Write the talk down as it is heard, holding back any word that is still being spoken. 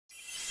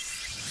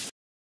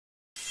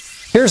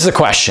Here's the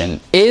question.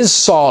 Is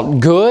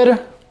salt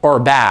good or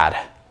bad?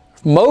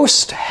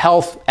 Most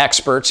health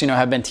experts,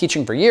 have been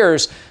teaching for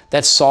years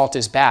that salt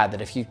is bad,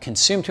 that if you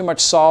consume too much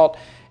salt,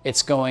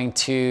 it's going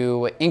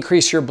to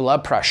increase your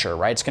blood pressure,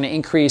 right? It's going to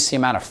increase the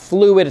amount of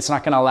fluid. It's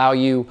not going to allow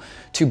you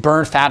to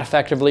burn fat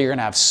effectively. You're going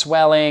to have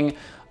swelling,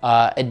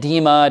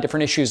 edema,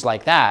 different issues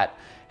like that.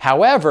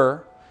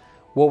 However,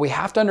 what we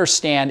have to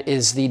understand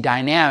is the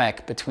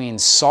dynamic between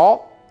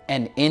salt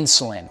and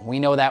insulin. We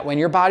know that when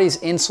your body's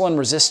insulin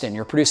resistant,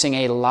 you're producing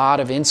a lot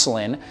of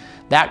insulin,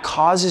 that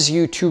causes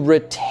you to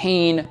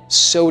retain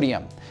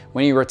sodium.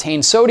 When you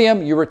retain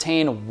sodium, you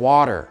retain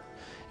water.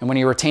 And when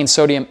you retain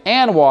sodium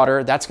and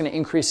water, that's going to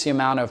increase the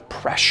amount of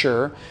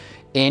pressure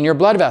in your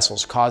blood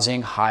vessels,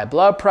 causing high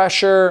blood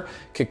pressure,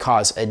 could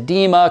cause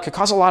edema, could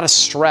cause a lot of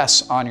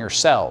stress on your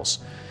cells.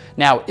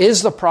 Now,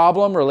 is the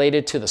problem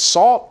related to the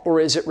salt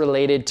or is it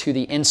related to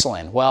the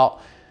insulin?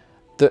 Well,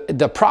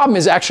 the problem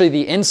is actually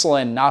the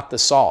insulin, not the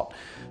salt.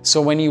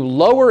 So when you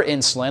lower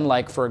insulin,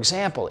 like for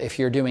example, if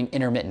you're doing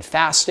intermittent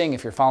fasting,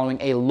 if you're following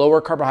a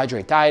lower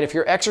carbohydrate diet, if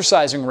you're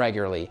exercising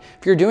regularly,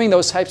 if you're doing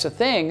those types of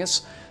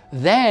things,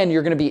 then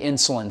you're going to be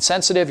insulin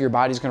sensitive. Your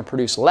body's going to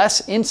produce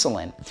less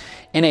insulin.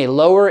 In a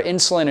lower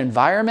insulin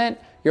environment,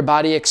 your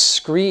body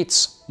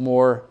excretes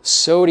more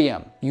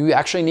sodium. You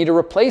actually need to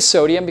replace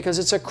sodium because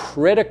it's a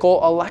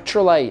critical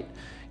electrolyte.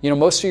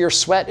 Most of your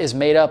sweat is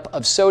made up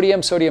of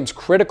sodium. Sodium's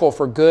critical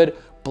for good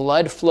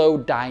blood flow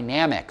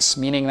dynamics,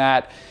 meaning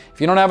that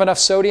if you don't have enough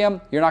sodium,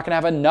 you're not going to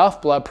have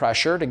enough blood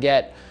pressure to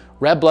get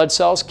red blood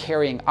cells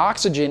carrying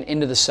oxygen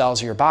into the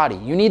cells of your body.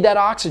 You need that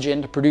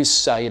oxygen to produce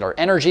cellular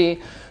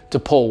energy, to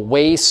pull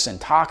wastes and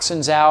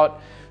toxins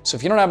out. So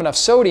if you don't have enough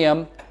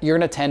sodium, you're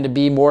going to tend to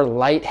be more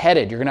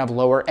lightheaded. You're going to have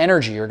lower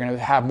energy. You're going to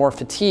have more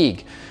fatigue.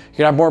 You're going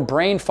to have more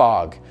brain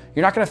fog.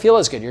 You're not going to feel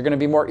as good. You're going to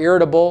be more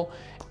irritable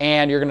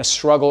and you're going to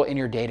struggle in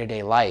your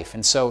day-to-day life.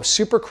 And so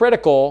super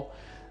critical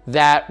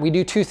that we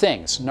do two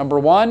things. Number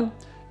one,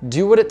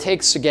 do what it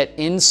takes to get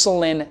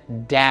insulin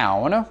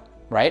down,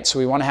 right? So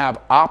we want to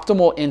have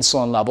optimal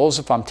insulin levels.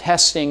 If I'm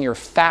testing your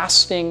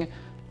fasting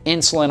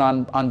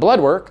insulin on blood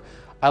work,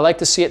 I like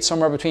to see it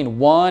somewhere between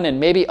 1 and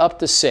maybe up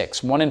to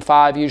 6. 1 and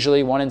 5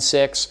 usually, 1 and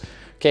 6.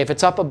 Okay, if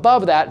it's up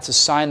above that, it's a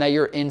sign that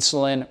you're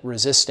insulin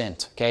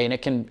resistant. Okay, and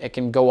it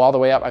can go all the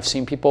way up. I've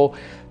seen people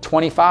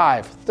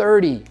 25,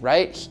 30,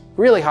 right?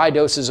 Really high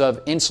doses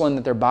of insulin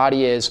that their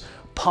body is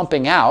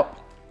pumping out.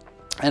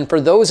 And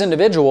for those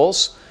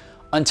individuals,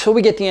 until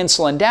we get the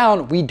insulin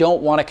down, we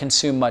don't want to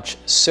consume much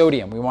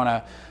sodium. We want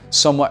to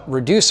somewhat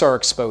reduce our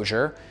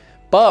exposure.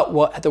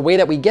 But the way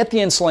that we get the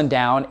insulin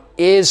down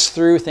is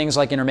through things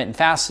like intermittent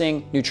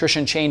fasting,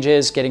 nutrition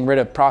changes, getting rid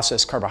of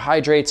processed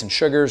carbohydrates and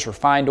sugars,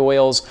 refined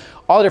oils,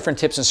 all the different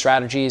tips and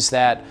strategies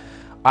that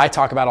I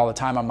talk about all the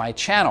time on my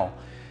channel.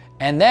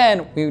 And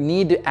then we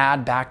need to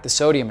add back the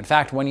sodium. In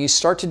fact, when you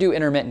start to do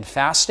intermittent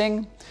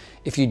fasting,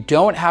 if you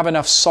don't have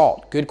enough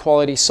salt, good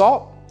quality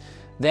salt,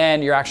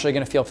 then you're actually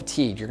going to feel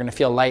fatigued. You're going to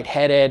feel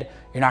lightheaded.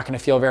 You're not going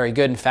to feel very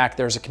good. In fact,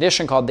 there's a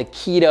condition called the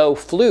keto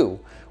flu,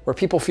 where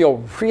people feel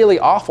really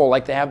awful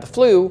like they have the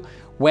flu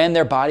when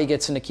their body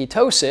gets into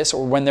ketosis,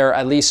 or when they're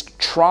at least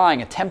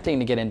attempting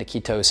to get into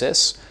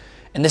ketosis.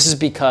 And this is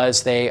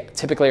because they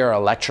typically are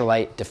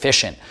electrolyte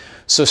deficient.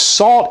 So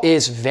salt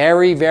is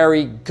very,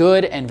 very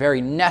good and very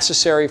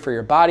necessary for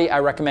your body. I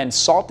recommend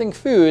salting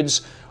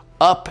foods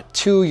up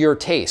to your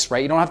taste,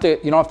 right? You don't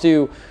have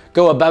to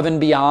go above and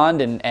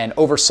beyond and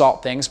over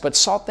salt things, but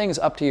salt things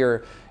up to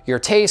your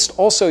taste.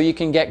 Also, you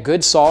can get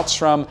good salts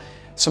from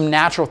some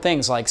natural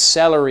things like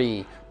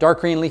celery,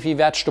 dark green leafy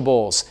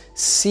vegetables,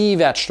 sea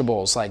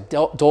vegetables like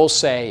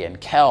dulse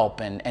and kelp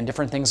and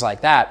different things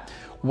like that.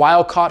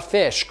 Wild caught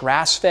fish,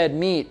 grass-fed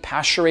meat,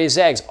 pasture-raised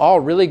eggs,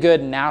 all really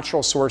good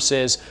natural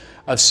sources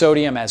of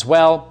sodium as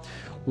well.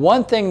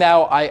 One thing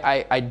though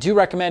I do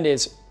recommend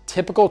is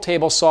typical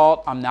table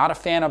salt. I'm not a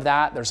fan of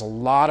that. There's a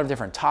lot of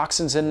different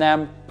toxins in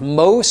them.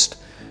 Most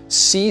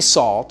sea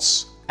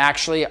salts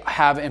actually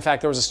have, in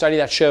fact, there was a study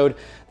that showed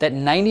that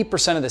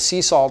 90% of the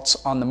sea salts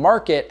on the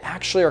market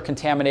actually are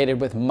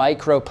contaminated with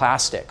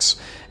microplastics.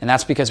 And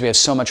that's because we have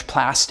so much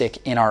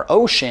plastic in our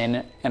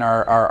ocean and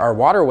our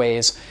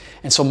waterways.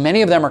 And so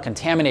many of them are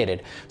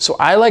contaminated. So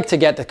I like to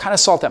get the kind of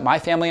salt that my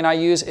family and I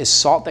use is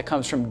salt that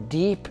comes from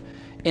deep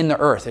in the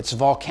earth. It's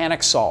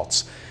volcanic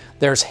salts.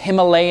 There's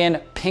Himalayan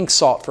pink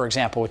salt, for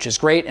example, which is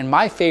great. And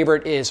my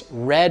favorite is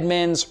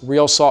Redmond's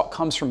real salt,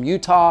 comes from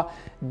Utah,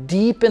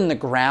 deep in the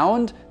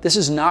ground. This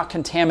is not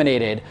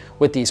contaminated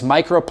with these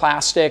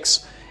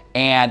microplastics,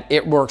 and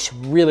it works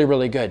really,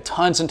 really good.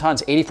 Tons and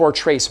tons, 84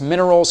 trace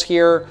minerals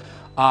here,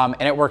 and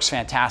it works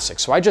fantastic.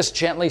 So I just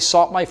gently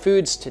salt my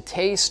foods to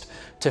taste,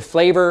 to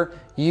flavor,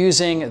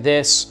 using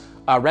this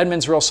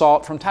Redmond's real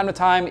salt. From time to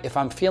time, if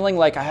I'm feeling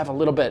like I have a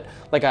little bit,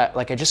 like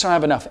I just don't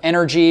have enough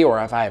energy, or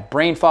if I have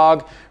brain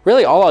fog,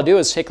 really all I'll do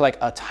is take like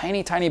a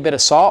tiny, tiny bit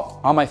of salt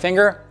on my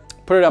finger,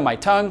 put it on my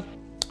tongue.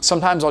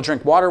 Sometimes I'll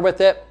drink water with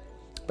it.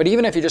 But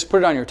even if you just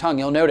put it on your tongue,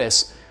 you'll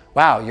notice,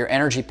 wow, your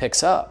energy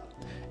picks up.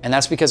 And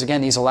that's because,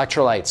 again, these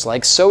electrolytes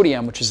like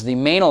sodium, which is the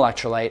main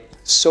electrolyte,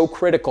 so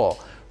critical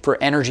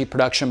for energy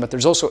production, but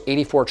there's also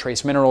 84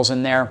 trace minerals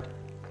in there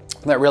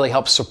that really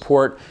help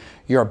support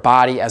your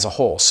body as a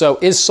whole. So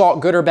is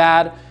salt good or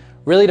bad?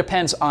 Really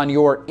depends on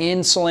your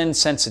insulin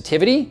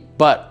sensitivity,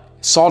 but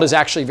salt is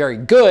actually very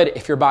good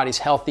if your body's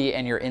healthy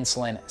and you're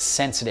insulin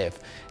sensitive.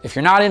 If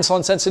you're not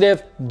insulin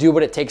sensitive, do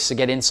what it takes to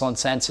get insulin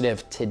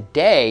sensitive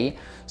today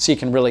so you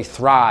can really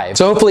thrive.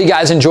 So hopefully you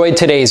guys enjoyed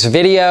today's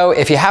video.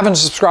 If you haven't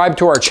subscribed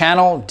to our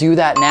channel, do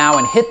that now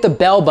and hit the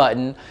bell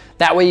button.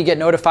 That way you get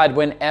notified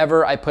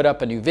whenever I put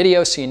up a new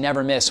video so you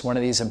never miss one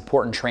of these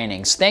important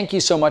trainings. Thank you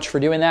so much for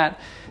doing that.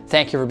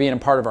 Thank you for being a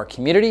part of our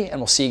community, and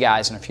we'll see you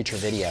guys in a future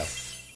video.